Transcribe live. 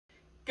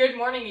Good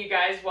morning, you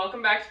guys.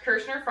 Welcome back to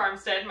Kirshner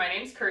Farmstead. My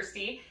name's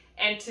Kirsty,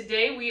 and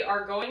today we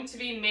are going to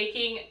be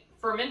making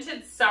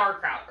fermented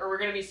sauerkraut, or we're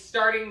going to be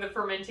starting the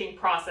fermenting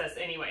process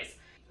anyways.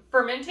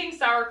 Fermenting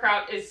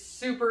sauerkraut is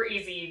super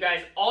easy, you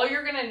guys. All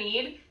you're going to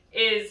need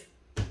is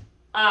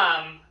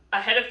a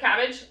head of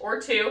cabbage, or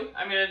two.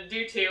 I'm going to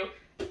do two,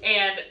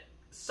 and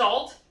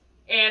salt,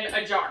 and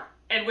a jar,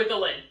 and with a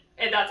lid.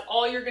 And that's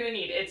all you're going to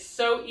need. It's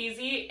so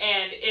easy,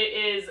 and it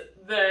is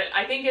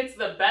I think it's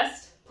the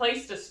best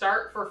place to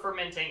start for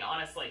fermenting,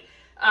 honestly.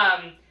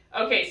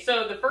 Okay,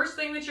 so the first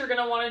thing that you're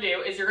going to want to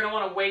do is you're going to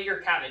want to weigh your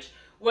cabbage.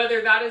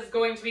 Whether that is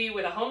going to be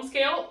with a home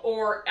scale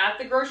or at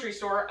the grocery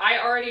store,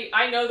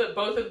 I know that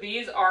both of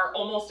these are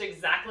almost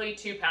exactly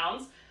 2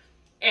 pounds.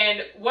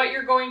 And what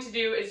you're going to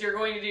do is you're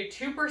going to do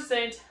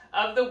 2%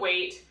 of the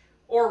weight,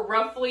 or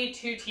roughly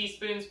 2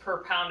 teaspoons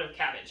per pound of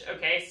cabbage.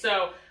 Okay,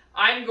 so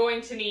I'm going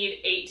to need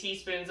 8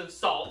 teaspoons of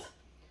salt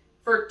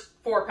for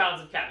 4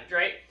 pounds of cabbage,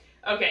 right?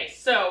 Okay,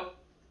 so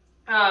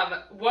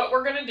what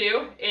we're going to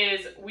do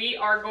is we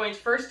are going to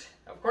first,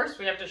 of course,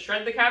 we have to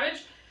shred the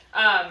cabbage.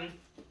 I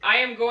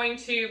am going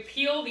to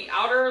peel the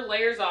outer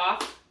layers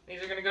off.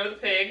 These are going to go to the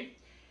pig.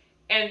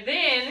 And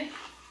then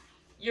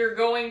you're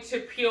going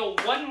to peel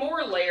one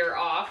more layer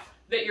off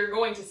that you're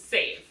going to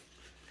save.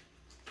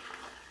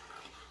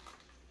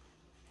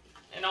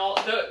 And all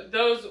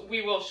those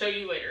we will show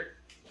you later.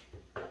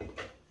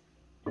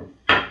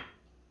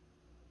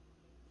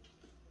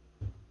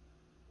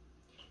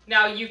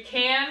 Now you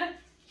can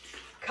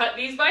cut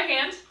these by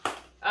hand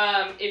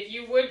if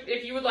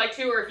you would like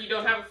to, or if you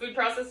don't have a food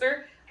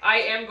processor. I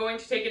am going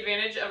to take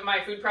advantage of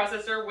my food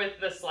processor with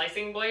the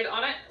slicing blade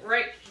on it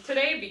right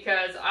today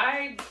because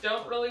I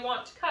don't really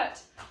want to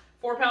cut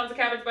 4 pounds of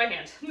cabbage by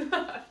hand.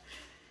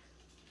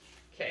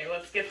 Okay,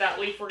 let's get that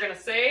leaf we're going to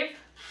save.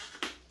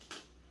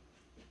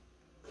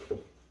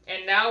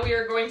 And now we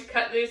are going to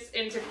cut this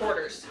into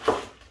quarters.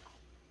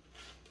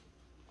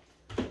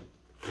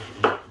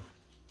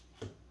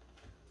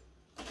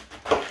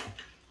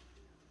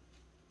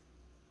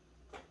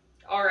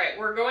 All right,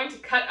 we're going to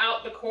cut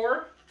out the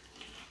core,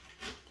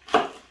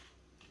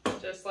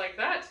 just like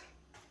that.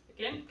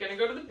 Again, gonna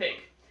go to the pig.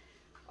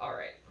 All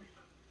right.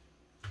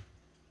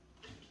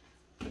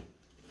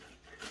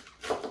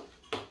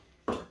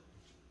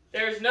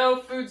 There's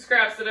no food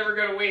scraps that ever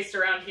go to waste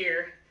around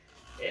here.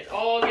 It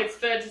all gets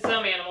fed to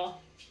some animal.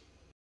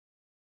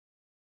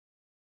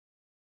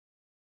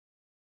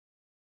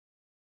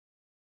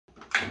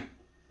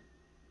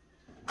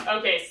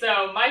 Okay,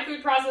 so my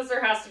food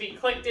processor has to be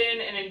clicked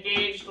in and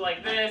engaged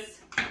like this.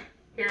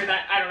 Hear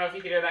that? I don't know if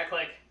you can hear that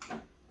click,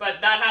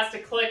 but that has to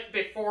click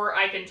before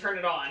I can turn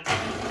it on.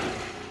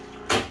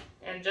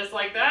 And just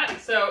like that.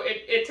 So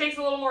it takes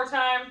a little more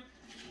time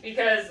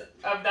because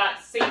of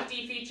that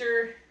safety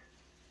feature,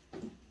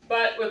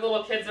 but with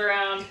little kids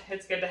around,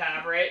 it's good to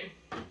have, right?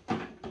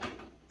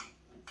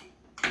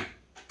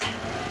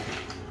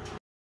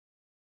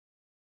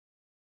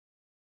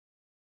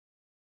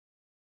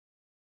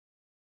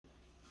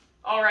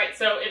 All right,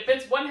 so it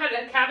fits one head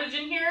of cabbage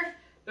in here.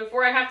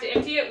 Before I have to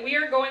empty it, we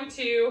are going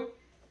to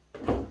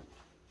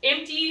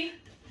empty.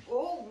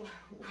 Oh,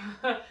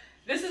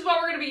 this is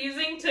what we're going to be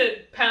using to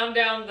pound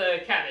down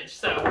the cabbage,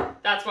 so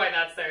that's why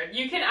that's there.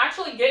 You can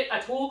actually get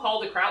a tool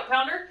called a kraut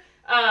pounder.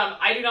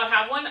 I do not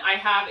have one. I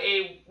have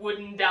a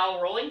wooden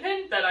dowel rolling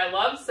pin that I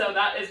love, so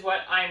that is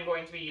what I am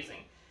going to be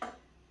using.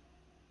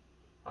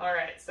 All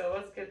right, so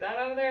let's get that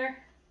out of there.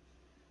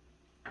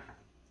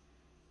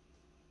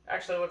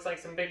 Actually, looks like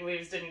some big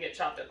leaves didn't get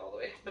chopped up all the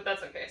way, but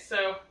that's okay.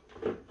 So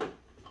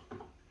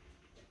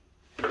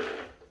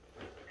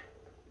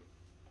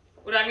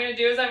what I'm going to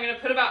do is I'm going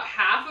to put about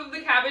half of the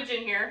cabbage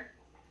in here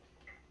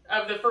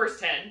of the first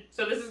head.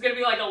 So this is going to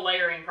be like a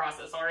layering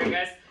process, all right,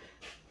 guys?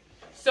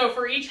 So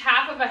for each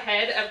half of a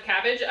head of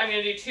cabbage, I'm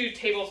going to do 2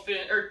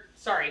 tablespoons, or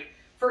sorry,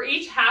 for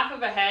each half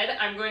of a head,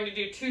 I'm going to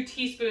do 2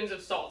 teaspoons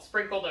of salt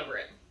sprinkled over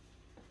it.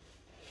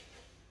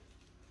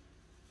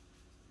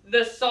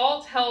 The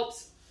salt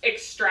helps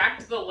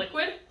extract the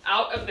liquid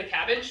out of the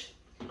cabbage,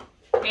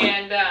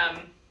 and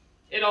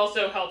it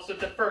also helps with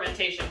the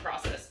fermentation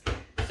process.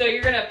 So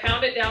you're going to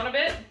pound it down a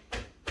bit,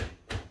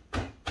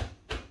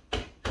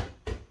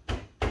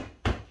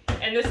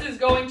 and this is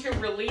going to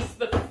release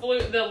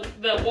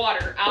the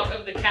water out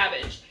of the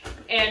cabbage.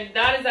 And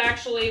that is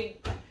actually,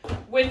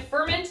 with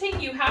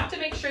fermenting, you have to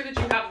make sure that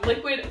you have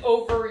liquid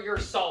over your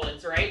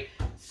solids, right?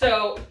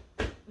 So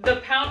the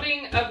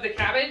pounding of the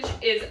cabbage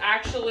is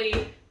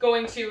actually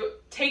going to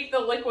take the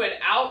liquid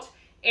out,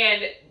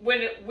 and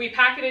when we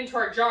pack it into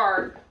our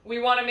jar, we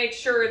want to make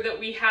sure that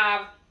we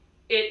have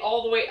it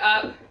all the way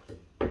up.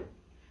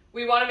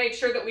 We want to make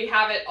sure that we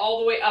have it all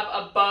the way up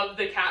above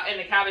the and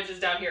the cabbage is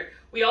down here.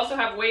 We also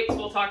have weights.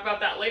 We'll talk about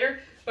that later,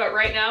 but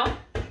right now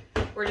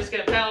we're just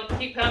going to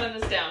keep pounding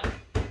this down.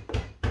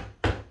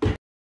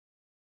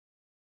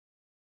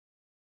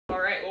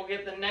 All right, we'll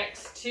get the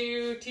next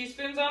 2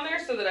 teaspoons on there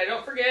so that I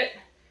don't forget.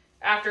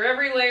 After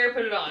every layer,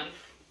 put it on.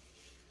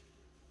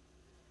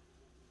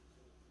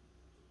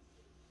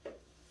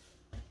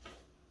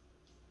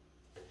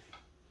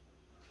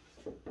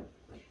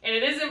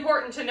 And it is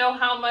important to know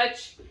how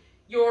much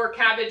your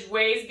cabbage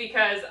weighs,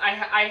 because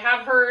I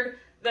have heard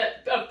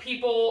that of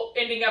people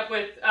ending up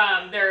with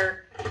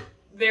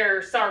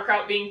their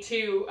sauerkraut being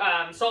too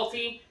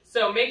salty.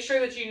 So make sure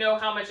that you know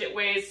how much it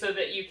weighs so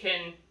that you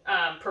can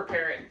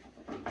prepare it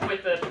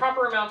with the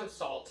proper amount of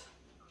salt.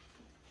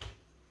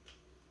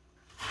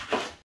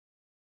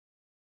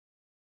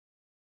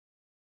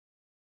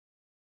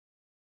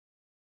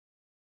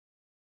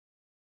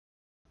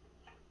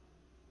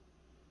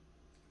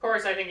 Of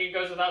course, I think it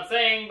goes without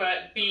saying,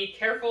 but be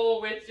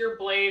careful with your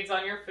blades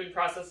on your food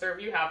processor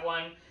if you have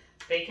one.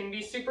 They can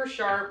be super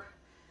sharp.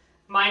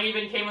 Mine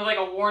even came with like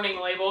a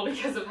warning label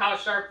because of how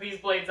sharp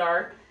these blades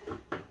are.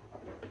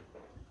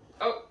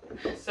 Oh,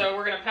 so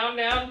we're gonna pound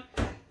down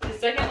the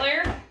second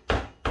layer.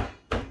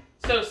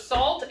 So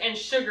salt and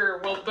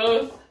sugar will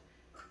both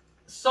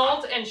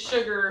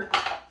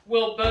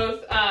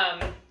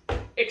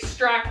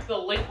extract the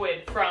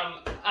liquid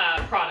from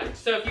product.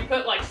 So if you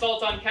put like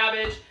salt on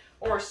cabbage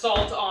or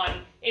salt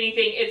on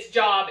anything, its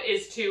job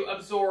is to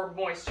absorb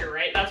moisture,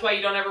 right? That's why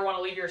you don't ever want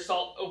to leave your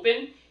salt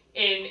open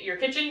in your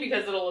kitchen,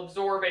 because it'll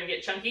absorb and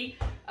get chunky.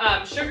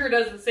 Sugar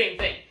does the same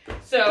thing.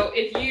 So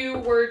if you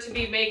were to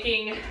be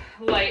making,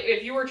 like,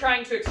 if you were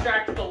trying to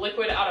extract the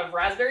liquid out of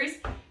raspberries,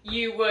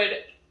 you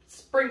would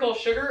sprinkle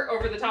sugar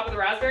over the top of the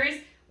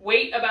raspberries,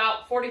 wait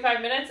about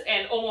 45 minutes,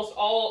 and almost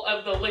all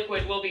of the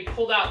liquid will be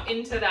pulled out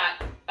into that,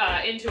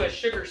 into a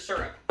sugar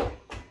syrup.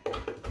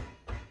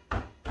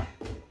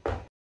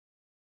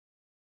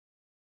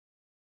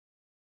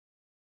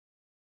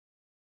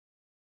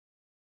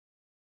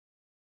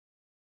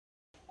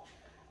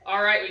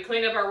 All right, we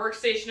cleaned up our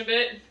workstation a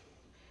bit.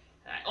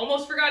 I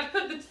almost forgot to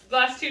put the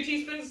last 2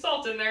 teaspoons of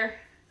salt in there.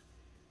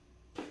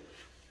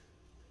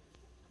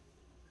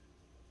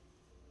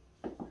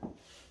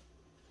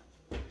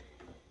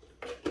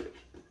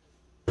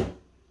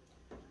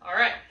 All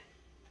right,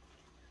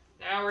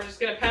 now we're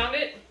just gonna pound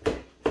it.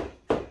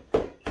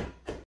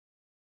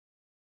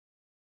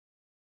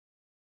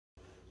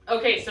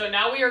 Okay, so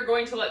now we are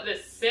going to let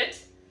this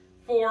sit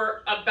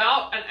for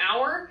about an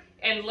hour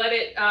and let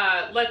it,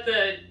 let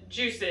the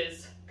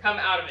juices come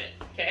out of it,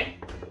 okay?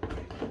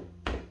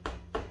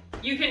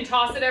 You can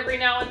toss it every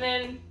now and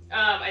then.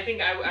 I think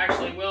I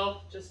actually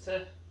will, just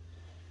to...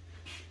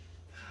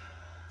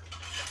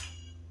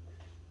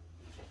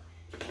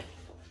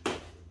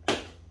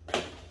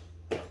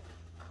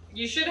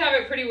 You should have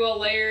it pretty well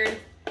layered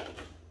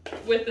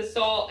with the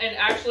salt, and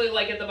actually,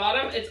 like at the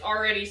bottom, it's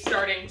already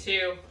starting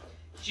to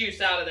juice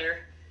out of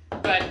there.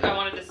 But I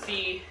wanted to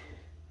see...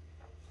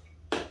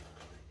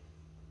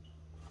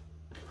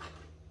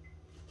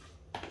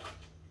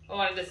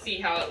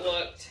 how it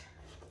looked.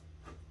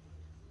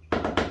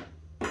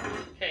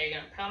 Okay, you're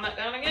gonna pound that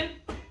down again.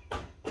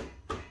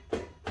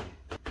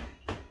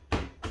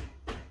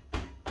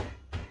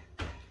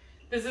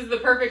 This is the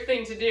perfect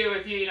thing to do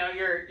if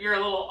you're a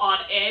little on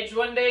edge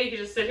one day. You can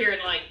just sit here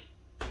and like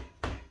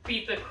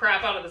beat the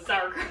crap out of the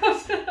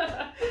sauerkraut.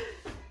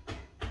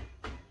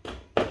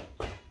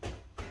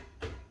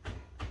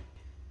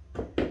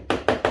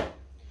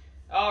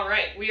 All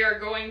right, we are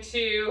going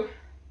to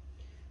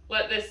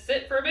let this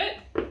sit for a bit.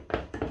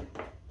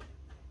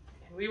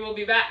 We will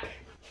be back.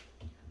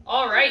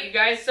 All right, you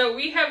guys, so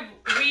we have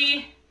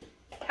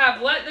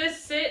let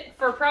this sit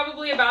for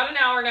probably about an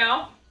hour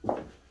now.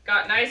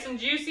 Got nice and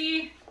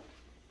juicy.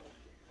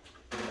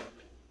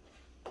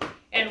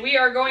 And we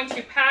are going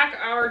to pack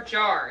our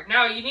jar.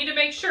 Now you need to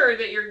make sure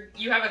that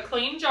you have a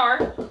clean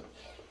jar.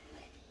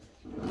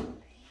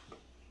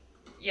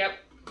 Yep.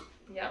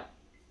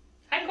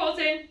 Hi,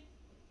 Colton.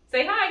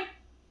 Say hi.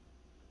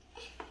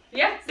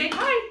 Yeah, say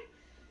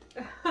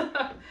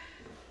hi.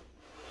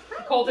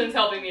 Colton's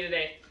helping me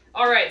today.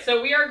 All right,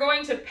 so we are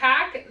going to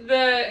pack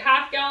the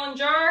half-gallon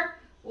jar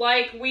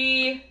like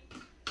we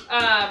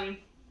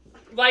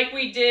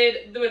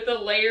did with the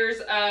layers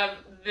of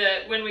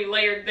when we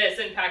layered this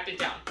and packed it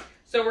down.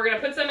 So we're gonna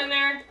put some in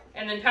there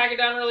and then pack it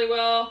down really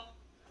well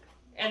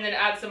and then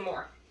add some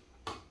more.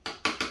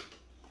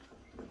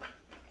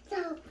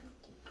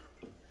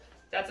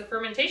 That's a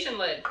fermentation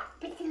lid.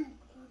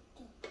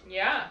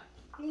 Yeah.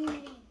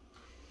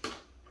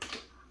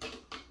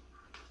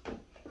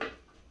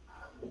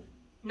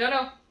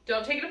 No,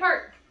 don't take it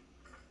apart.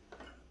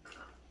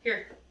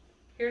 Here's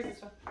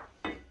this one.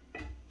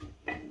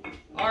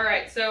 All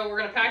right, so we're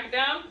gonna pack it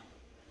down.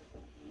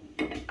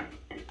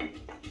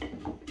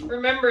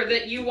 Remember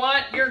that you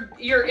want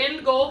your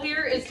end goal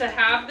here is to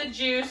have the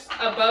juice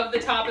above the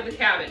top of the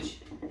cabbage.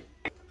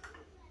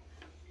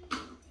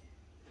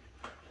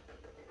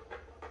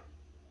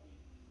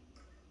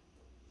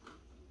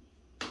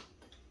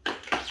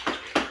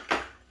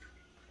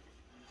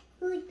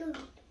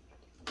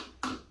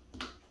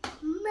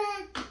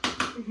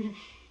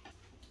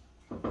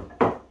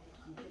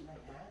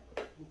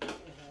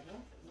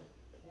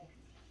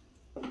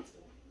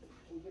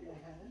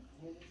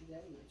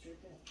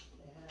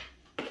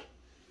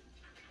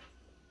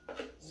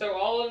 So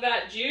all of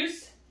that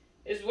juice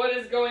is what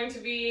is going to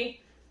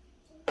be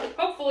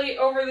hopefully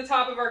over the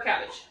top of our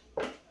cabbage.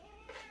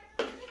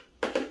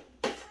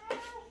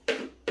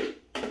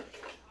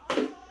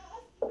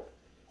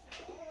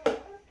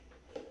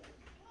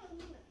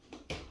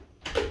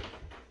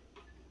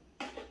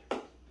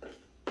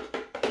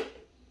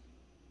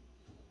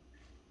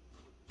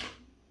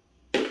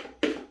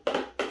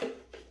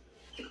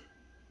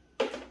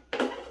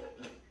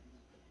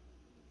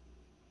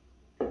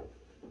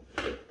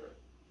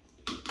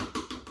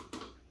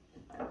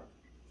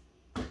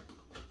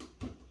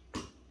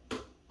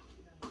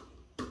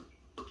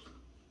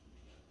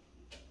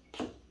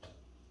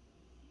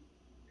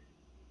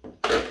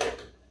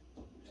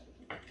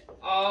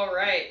 All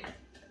right.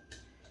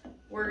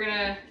 We're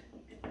gonna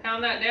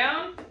pound that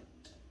down.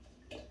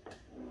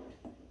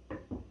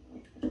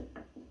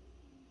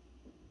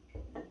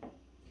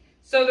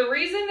 So the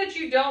reason that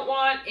you don't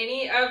want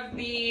any of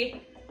the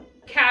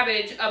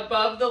cabbage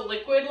above the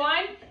liquid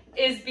line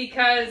is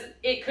because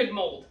it could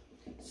mold.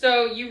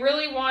 So you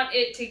really want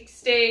it to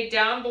stay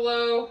down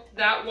below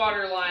that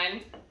water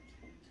line.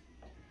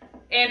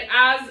 And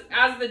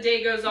as the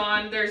day goes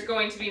on, there's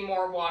going to be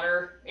more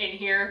water in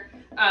here.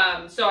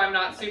 So I'm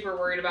not super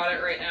worried about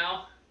it right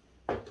now.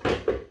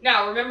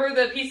 Now, remember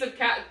the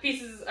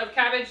pieces of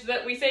cabbage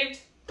that we saved?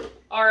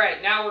 All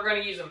right, now we're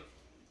going to use them.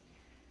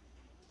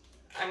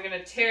 I'm going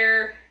to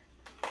tear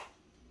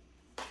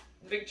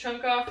the big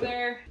chunk off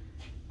there.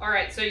 All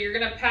right, so you're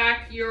going to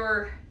pack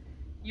your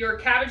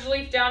cabbage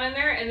leaf down in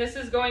there, and this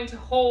is going to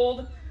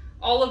hold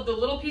all of the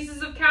little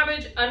pieces of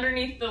cabbage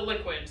underneath the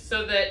liquid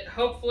so that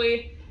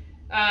hopefully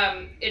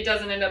it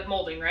doesn't end up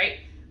molding, right?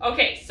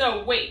 Okay,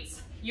 so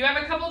weights. You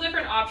have a couple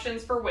different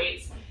options for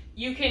weights.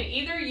 You can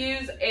either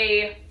use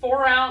a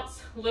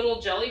 4-ounce little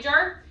jelly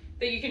jar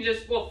that you can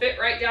will fit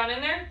right down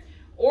in there,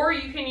 or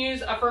you can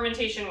use a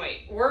fermentation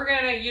weight. We're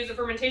gonna use a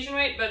fermentation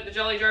weight, but the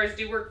jelly jars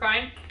do work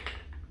fine.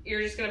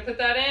 You're just gonna put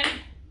that in,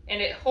 and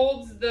it's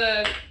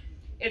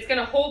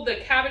gonna hold the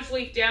cabbage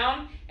leaf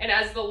down, and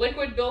as the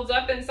liquid builds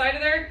up inside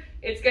of there,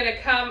 it's gonna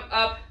come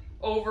up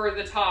over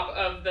the top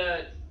of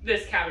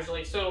this cabbage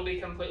leaf, so it'll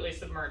be completely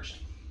submerged.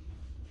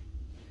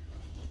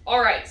 All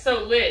right,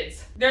 so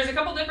lids. There's a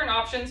couple different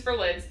options for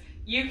lids.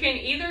 You can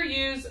either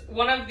use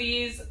one of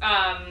these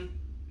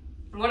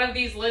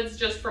lids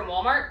just from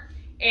Walmart,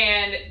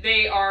 and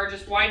they are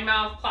just wide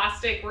mouth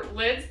plastic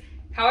lids.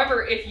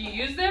 However, if you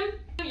use them,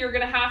 you're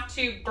gonna have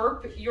to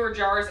burp your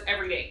jars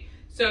every day.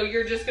 So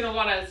you're just gonna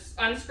wanna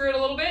unscrew it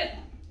a little bit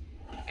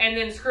and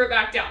then screw it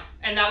back down,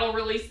 and that'll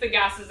release the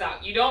gases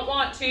out. You don't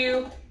want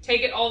to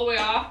take it all the way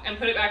off and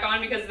put it back on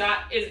because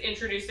that is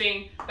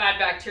introducing bad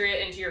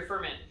bacteria into your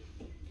ferment.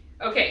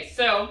 Okay,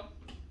 so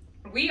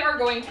we are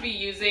going to be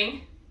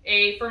using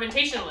a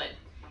fermentation lid.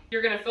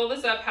 You're gonna fill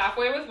this up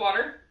halfway with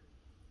water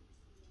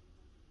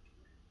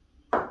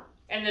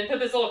and then put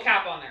this little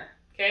cap on there,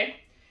 okay?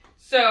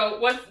 So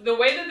the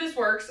way that this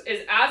works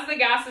is as the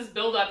gases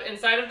build up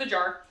inside of the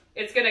jar,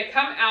 it's gonna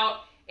come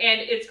out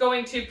and it's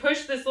going to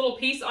push this little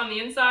piece on the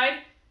inside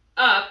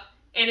up,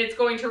 and it's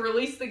going to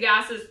release the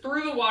gases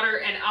through the water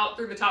and out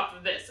through the top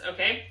of this,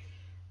 okay?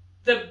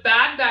 The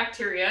bad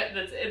bacteria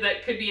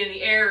that could be in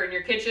the air in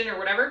your kitchen or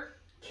whatever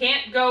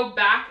can't go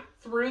back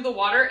through the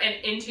water and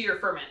into your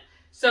ferment.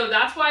 So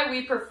that's why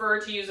we prefer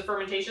to use a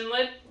fermentation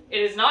lid. It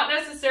is not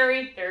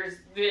necessary.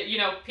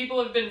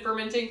 People have been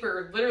fermenting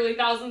for literally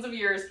thousands of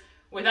years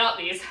without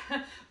these,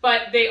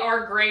 but they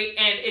are great,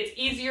 and it's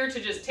easier to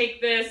just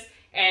take this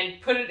and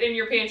put it in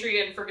your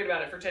pantry and forget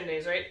about it for 10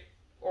 days, right?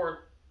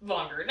 Or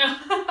longer.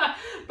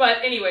 But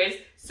anyways,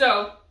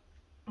 so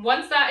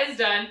once that is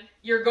done,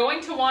 you're going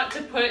to want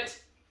to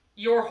put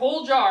your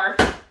whole jar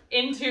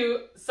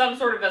into some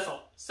sort of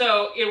vessel.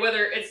 So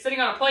whether it's sitting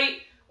on a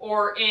plate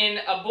or in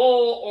a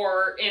bowl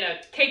or in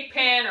a cake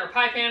pan or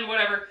pie pan,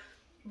 whatever,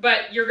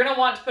 but you're gonna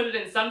want to put it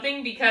in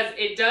something because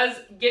it does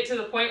get to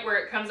the point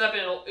where it comes up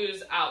and it'll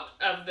ooze out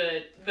of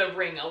the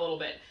ring a little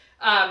bit.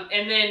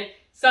 And then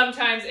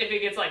sometimes if it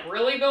gets like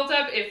really built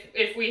up,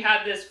 if we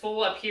had this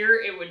full up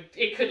here,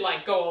 it could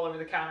like go all over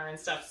the counter and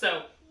stuff.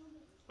 So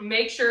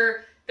make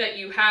sure that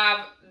you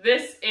have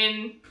this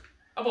in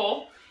a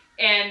bowl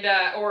and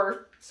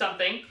or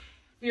something.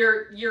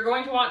 You're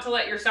going to want to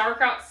let your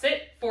sauerkraut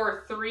sit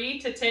for 3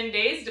 to 10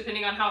 days,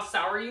 depending on how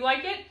sour you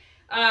like it.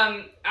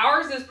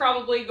 Ours is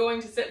probably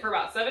going to sit for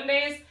about 7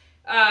 days.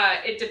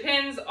 It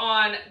depends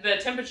on the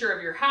temperature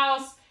of your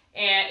house,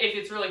 and if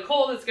it's really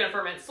cold, it's going to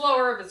ferment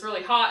slower. If it's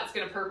really hot, it's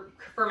going to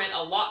ferment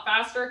a lot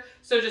faster.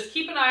 So just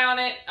keep an eye on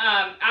it.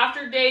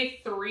 After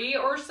day 3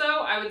 or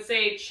so, I would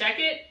say check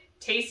it,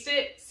 taste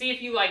it, see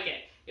if you like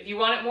it. If you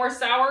want it more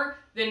sour,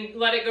 then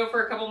let it go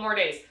for a couple more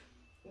days.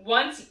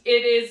 Once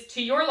it is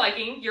to your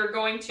liking, you're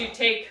going to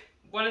take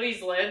one of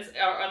these lids,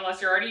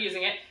 unless you're already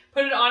using it,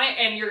 put it on it,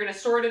 and you're going to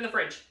store it in the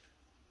fridge.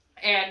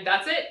 And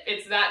that's it.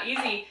 It's that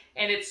easy,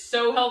 and it's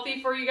so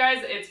healthy for you guys.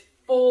 It's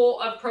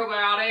full of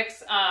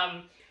probiotics.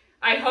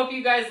 I hope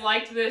you guys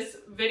liked this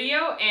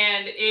video,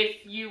 and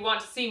if you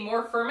want to see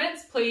more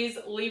ferments, please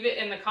leave it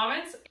in the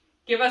comments.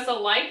 Give us a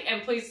like,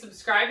 and please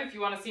subscribe if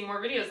you want to see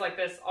more videos like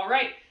this. All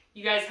right,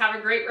 you guys have a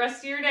great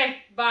rest of your day.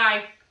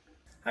 Bye.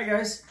 Hi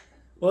guys.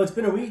 Well, it's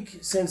been a week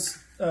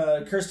since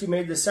Kirsty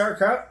made the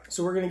sauerkraut,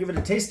 so we're going to give it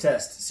a taste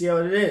test, see how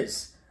it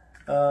is.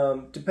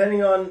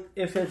 Depending on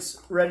if it's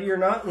ready or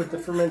not with the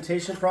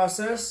fermentation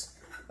process,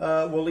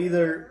 we'll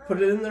either put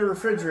it in the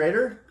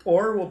refrigerator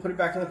or we'll put it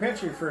back in the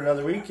pantry for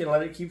another week and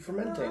let it keep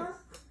fermenting.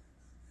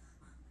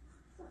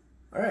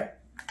 All right,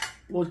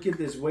 we'll get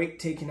this weight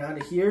taken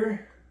out of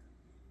here.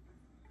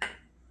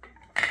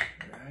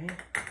 All right.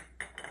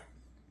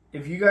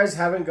 If you guys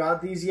haven't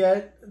got these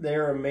yet,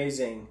 they're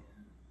amazing.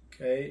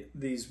 Okay,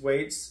 these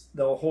weights,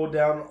 they'll hold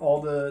down all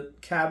the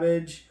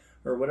cabbage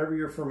or whatever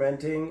you're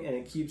fermenting, and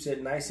it keeps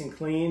it nice and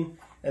clean,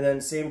 And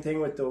then same thing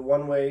with the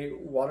one-way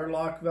water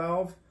lock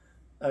valve.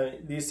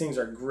 These things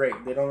are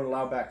great. They don't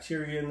allow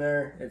bacteria in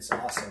there. It's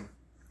awesome.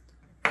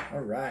 All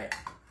right.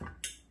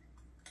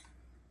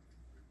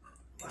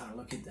 Wow,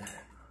 look at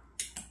that.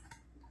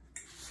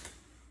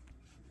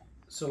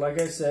 So like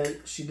I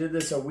said, she did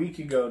this a week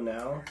ago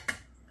now.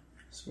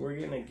 So we're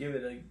going to give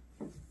it a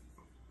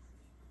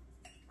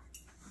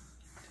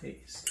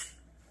taste.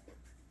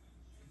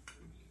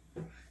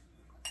 All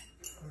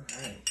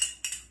right.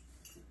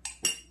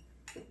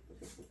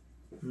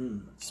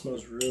 It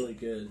smells really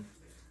good.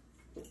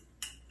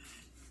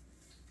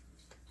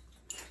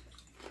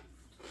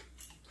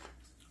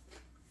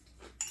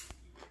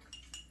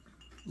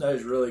 That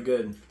is really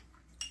good.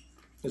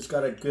 It's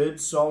got a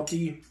good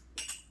salty,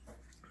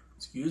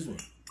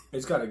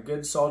 it's got a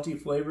good salty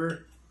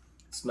flavor.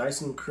 It's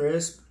nice and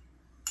crisp.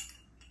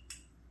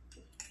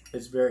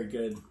 It's very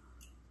good.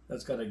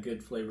 That's got a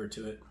good flavor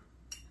to it.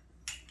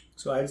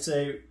 So I'd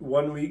say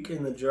 1 week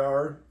in the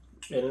jar,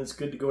 and it's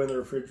good to go in the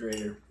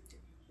refrigerator.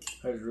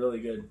 That was really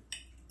good.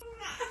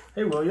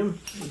 Hey William,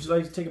 would you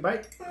like to take a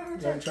bite?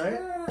 You want to try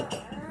it?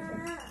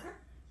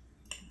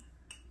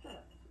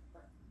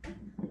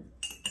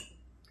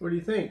 What do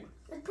you think?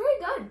 It's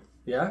pretty good.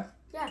 Yeah?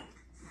 Yeah.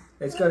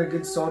 It's got a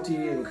good salty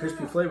and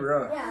crispy flavor,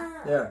 huh?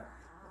 Yeah. Yeah.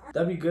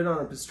 That'd be good on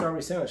a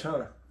pastrami sandwich,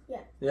 huh?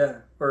 Yeah. Yeah.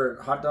 Or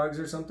hot dogs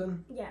or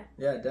something? Yeah.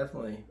 Yeah,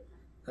 definitely.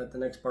 At the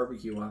next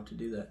barbecue, we'll have to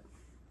do that.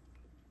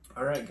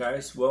 All right,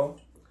 guys. Well,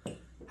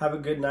 have a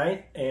good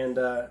night, and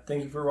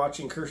thank you for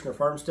watching Kirshner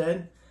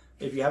Farmstead.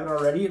 If you haven't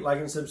already, like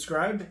and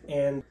subscribe,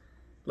 and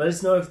let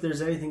us know if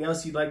there's anything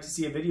else you'd like to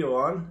see a video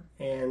on,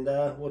 and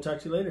we'll talk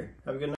to you later. Have a good night.